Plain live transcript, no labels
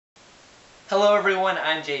Hello everyone,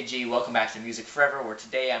 I'm JG. Welcome back to MusicForever, where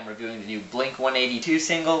today I'm reviewing the new Blink-182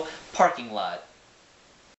 single, Parking Lot.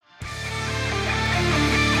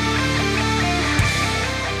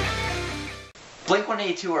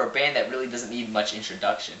 Blink-182 are a band that really doesn't need much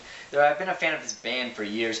introduction. I've been a fan of this band for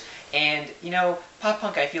years, and, pop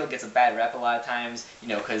punk I feel gets a bad rep a lot of times,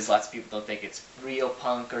 because lots of people don't think it's real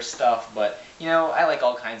punk or stuff, but, I like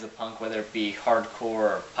all kinds of punk, whether it be hardcore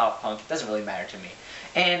or pop punk, it doesn't really matter to me.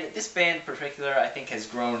 And this band in particular, I think, has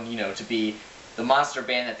grown, to be the monster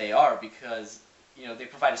band that they are, because, they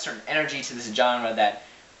provide a certain energy to this genre that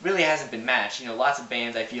really hasn't been matched. Lots of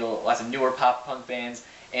bands, I feel, lots of newer pop punk bands,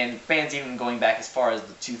 and bands even going back as far as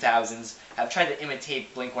the 2000s have tried to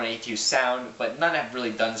imitate Blink-182's sound, but none have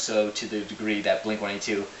really done so to the degree that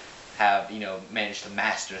Blink-182 have, managed to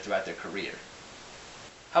master throughout their career.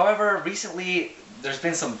 However, recently there's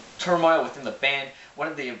been some turmoil within the band. One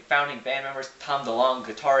of the founding band members, Tom DeLonge,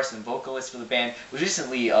 guitarist and vocalist for the band, was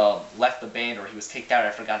recently left the band, or he was kicked out,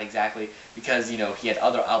 I forgot exactly, because, he had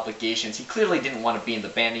other obligations. He clearly didn't want to be in the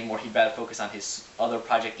band anymore. He'd rather focus on his other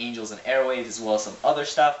project, Angels and Airwaves, as well as some other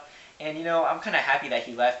stuff. And, I'm kind of happy that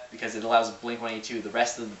he left, because it allows Blink-182, the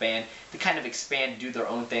rest of the band, to kind of expand, do their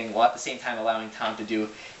own thing, while at the same time allowing Tom to do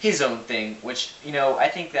his own thing, which, I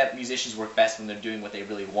think that musicians work best when they're doing what they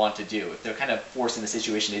really want to do. If they're kind of forced in a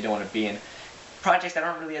situation they don't want to be in, projects that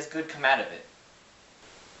aren't really as good come out of it.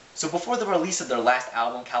 So before the release of their last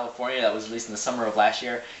album, California, that was released in the summer of last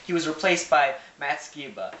year, he was replaced by Matt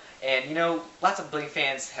Skiba. And, lots of Blink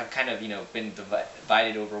fans have kind of, been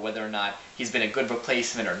divided over whether or not he's been a good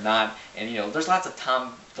replacement or not. And, there's lots of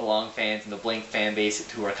Tom DeLonge fans and the Blink fan base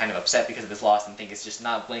who are kind of upset because of his loss and think it's just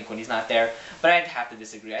not Blink when he's not there. But I'd have to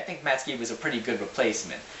disagree. I think Matt Skiba is a pretty good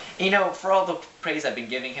replacement. And, for all the praise I've been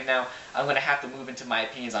giving him now, I'm going to have to move into my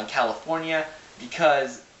opinions on California,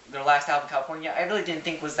 because their last album, California, I really didn't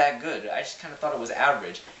think was that good. I just kind of thought it was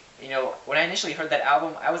average. When I initially heard that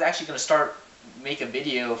album, I was actually going to make a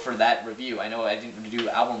video for that review. I know I didn't do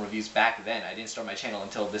album reviews back then. I didn't start my channel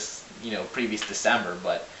until this, previous December,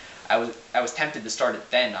 but I was tempted to start it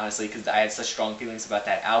then, honestly, because I had such strong feelings about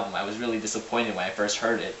that album. I was really disappointed when I first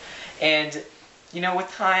heard it. And,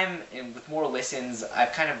 with time and with more listens,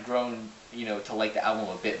 I've kind of grown, to like the album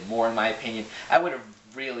a bit more, in my opinion. I would have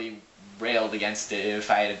really railed against it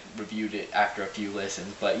if I had reviewed it after a few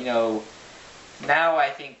listens, but now I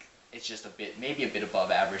think it's just maybe a bit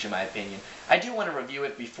above average in my opinion. I do want to review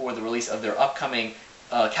it before the release of their upcoming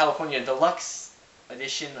California Deluxe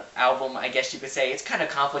edition album, I guess you could say. It's kind of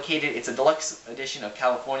complicated. It's a deluxe edition of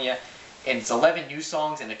California, and it's 11 new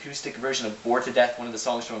songs, an acoustic version of Bored to Death, one of the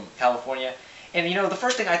songs from California. And the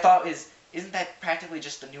first thing I thought is, isn't that practically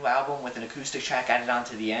just a new album with an acoustic track added on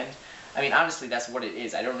to the end? I mean, honestly, that's what it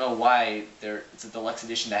is. I don't know why it's a deluxe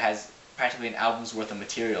edition that has practically an album's worth of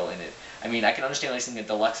material in it. I mean, I can understand listening to a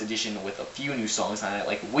deluxe edition with a few new songs on it,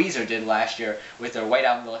 like Weezer did last year with their White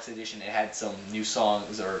Album Deluxe Edition. It had some new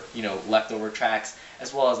songs or, leftover tracks,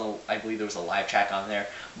 as well as, I believe there was a live track on there.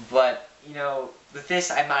 But, with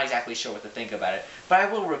this, I'm not exactly sure what to think about it. But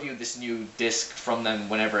I will review this new disc from them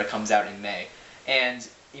whenever it comes out in May. And,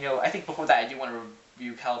 I think before that, I do want to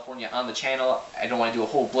review California on the channel. I don't want to do a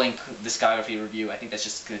whole Blink discography review. I think that's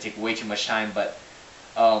just going to take way too much time, but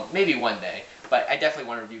maybe one day. But I definitely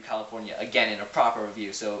want to review California again in a proper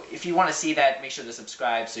review. So if you want to see that, make sure to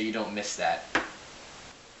subscribe so you don't miss that.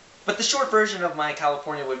 But the short version of my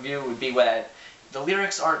California review would be that the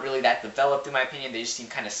lyrics aren't really that developed in my opinion. They just seem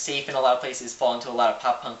kind of safe in a lot of places, fall into a lot of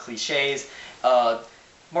pop punk cliches.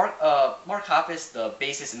 Mark Hoppus, the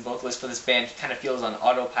bassist and vocalist for this band, he kind of feels on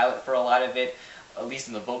autopilot for a lot of it, at least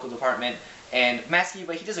in the vocal department. And Matt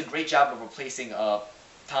Skiba, he does a great job of replacing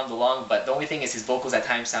Tom DeLonge, but the only thing is his vocals at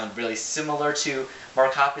times sound really similar to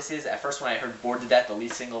Mark Hoppus's. At first when I heard Bored to Death, the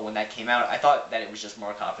lead single, when that came out, I thought that it was just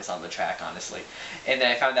Mark Hoppus on the track, honestly. And then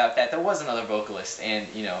I found out that there was another vocalist, and,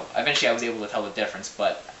 eventually I was able to tell the difference,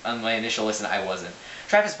 but on my initial listen I wasn't.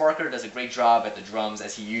 Travis Barker does a great job at the drums,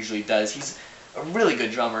 as he usually does. He's a really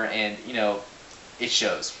good drummer, and, it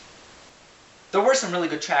shows. There were some really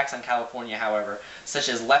good tracks on California, however, such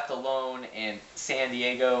as Left Alone and San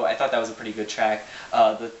Diego. I thought that was a pretty good track.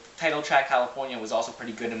 The title track, California, was also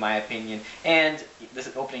pretty good in my opinion. And the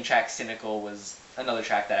opening track, Cynical, was another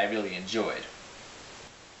track that I really enjoyed.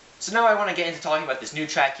 So now I want to get into talking about this new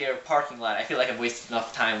track here, Parking Lot. I feel like I've wasted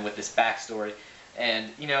enough time with this backstory.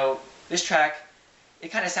 And, this track, it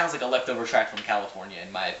kind of sounds like a leftover track from California,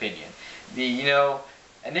 in my opinion.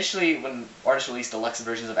 Initially, when artists release deluxe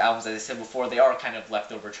versions of albums, as I said before, they are kind of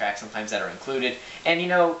leftover tracks sometimes that are included. And,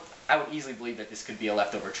 I would easily believe that this could be a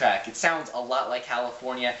leftover track. It sounds a lot like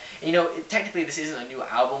California. And, technically this isn't a new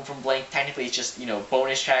album from Blink. Technically it's just,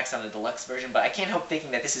 bonus tracks on the deluxe version, but I can't help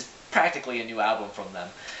thinking that this is practically a new album from them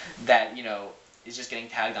that, is just getting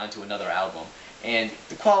tagged onto another album. And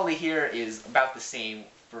the quality here is about the same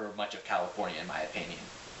for much of California, in my opinion.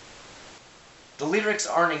 The lyrics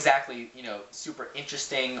aren't exactly, super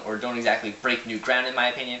interesting or don't exactly break new ground, in my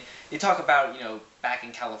opinion. They talk about, back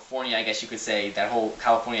in California, I guess you could say, that whole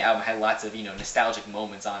California album had lots of, nostalgic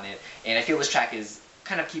moments on it. And I feel this track is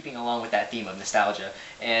kind of keeping along with that theme of nostalgia.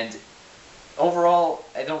 And overall,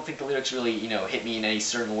 I don't think the lyrics really, hit me in any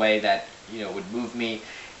certain way that, would move me.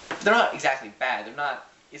 They're not exactly bad. They're not.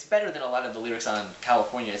 It's better than a lot of the lyrics on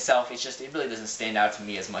California itself. It's just, it really doesn't stand out to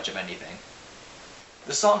me as much of anything.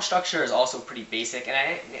 The song structure is also pretty basic,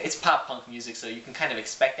 and it's pop punk music, so you can kind of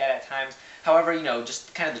expect that at times. However,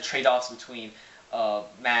 just kind of the trade-offs between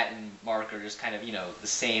Matt and Mark are just kind of, the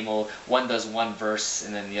same old. One does one verse,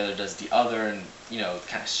 and then the other does the other, and,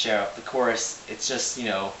 kind of share up the chorus. It's just,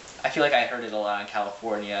 I feel like I heard it a lot in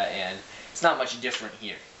California, and it's not much different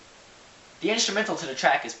here. The instrumental to the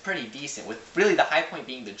track is pretty decent, with really the high point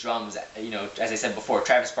being the drums. As I said before,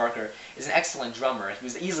 Travis Barker is an excellent drummer. He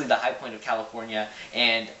was easily the high point of California,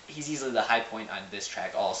 and he's easily the high point on this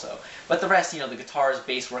track also. But the rest, the guitars,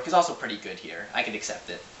 bass work is also pretty good here. I could accept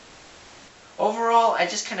it. Overall, I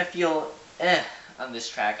just kind of feel on this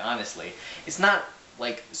track, honestly. It's not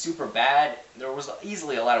like super bad. There was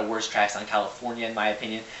easily a lot of worse tracks on California, in my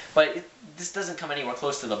opinion, but this doesn't come anywhere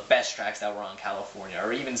close to the best tracks that were on California,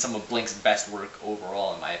 or even some of Blink's best work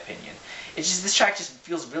overall, in my opinion. It's just, this track just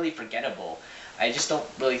feels really forgettable. I just don't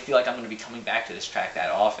really feel like I'm going to be coming back to this track that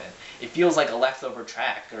often. It feels like a leftover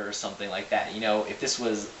track or something like that. If this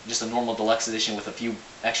was just a normal deluxe edition with a few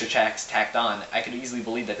extra tracks tacked on, I could easily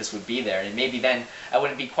believe that this would be there, and maybe then I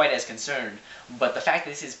wouldn't be quite as concerned. But the fact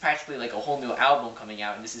that this is practically like a whole new album coming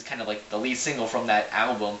out, and this is kind of like the lead single from that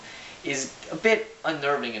album, is a bit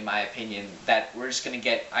unnerving, in my opinion, that we're just going to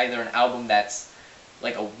get either an album that's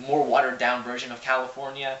like a more watered down version of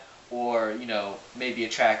California, or, maybe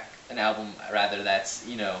an album rather that's,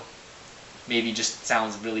 maybe just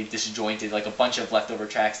sounds really disjointed, like a bunch of leftover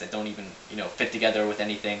tracks that don't even, fit together with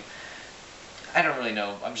anything. I don't really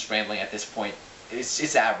know. I'm just rambling at this point.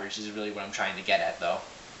 It's average is really what I'm trying to get at, though.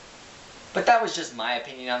 But that was just my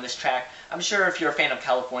opinion on this track. I'm sure if you're a fan of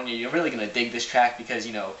California, you're really going to dig this track because,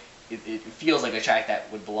 it feels like a track that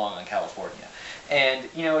would belong on California. And,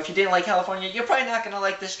 if you didn't like California, you're probably not going to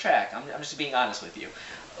like this track. I'm just being honest with you.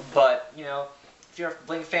 But, if you're a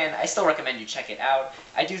Blink fan, I still recommend you check it out.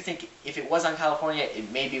 I do think if it was on California,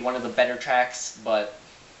 it may be one of the better tracks, but,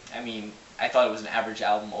 I thought it was an average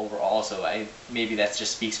album overall, so maybe that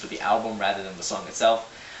just speaks for the album rather than the song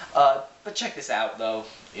itself. But check this out, though,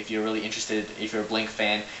 if you're really interested, if you're a Blink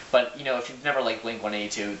fan. But, if you've never liked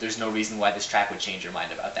Blink-182, there's no reason why this track would change your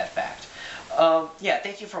mind about that fact. Yeah,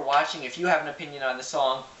 thank you for watching. If you have an opinion on the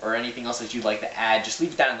song or anything else that you'd like to add, just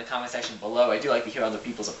leave it down in the comment section below. I do like to hear other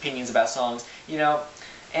people's opinions about songs,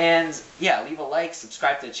 And, yeah, leave a like,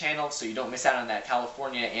 subscribe to the channel so you don't miss out on that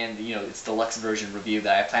California and, its deluxe version review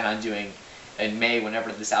that I plan on doing in May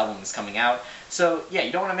whenever this album is coming out. So, yeah,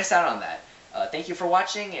 you don't want to miss out on that. Thank you for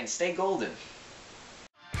watching, and stay golden.